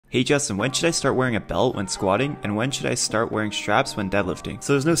Hey Justin, when should I start wearing a belt when squatting, and when should I start wearing straps when deadlifting?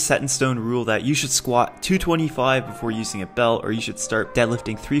 So there's no set in stone rule that you should squat 225 before using a belt, or you should start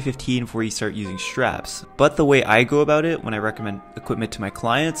deadlifting 315 before you start using straps. But the way I go about it when I recommend equipment to my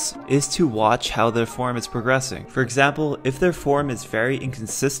clients is to watch how their form is progressing. For example, if their form is very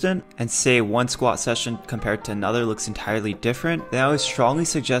inconsistent, and say one squat session compared to another looks entirely different, then I would strongly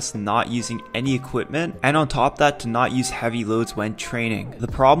suggest not using any equipment, and on top of that, to not use heavy loads when training. The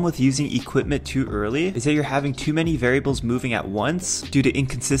problem with using equipment too early is that you're having too many variables moving at once due to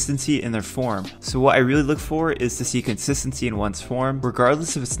inconsistency in their form. So what I really look for is to see consistency in one's form,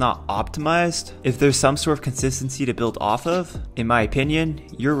 regardless if it's not optimized. If there's some sort of consistency to build off of, in my opinion,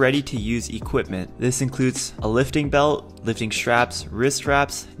 you're ready to use equipment. This includes a lifting belt, lifting straps, wrist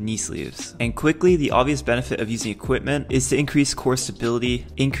wraps, knee sleeves. And quickly, the obvious benefit of using equipment is to increase core stability,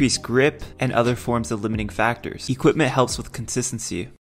 increase grip, and other forms of limiting factors. Equipment helps with consistency.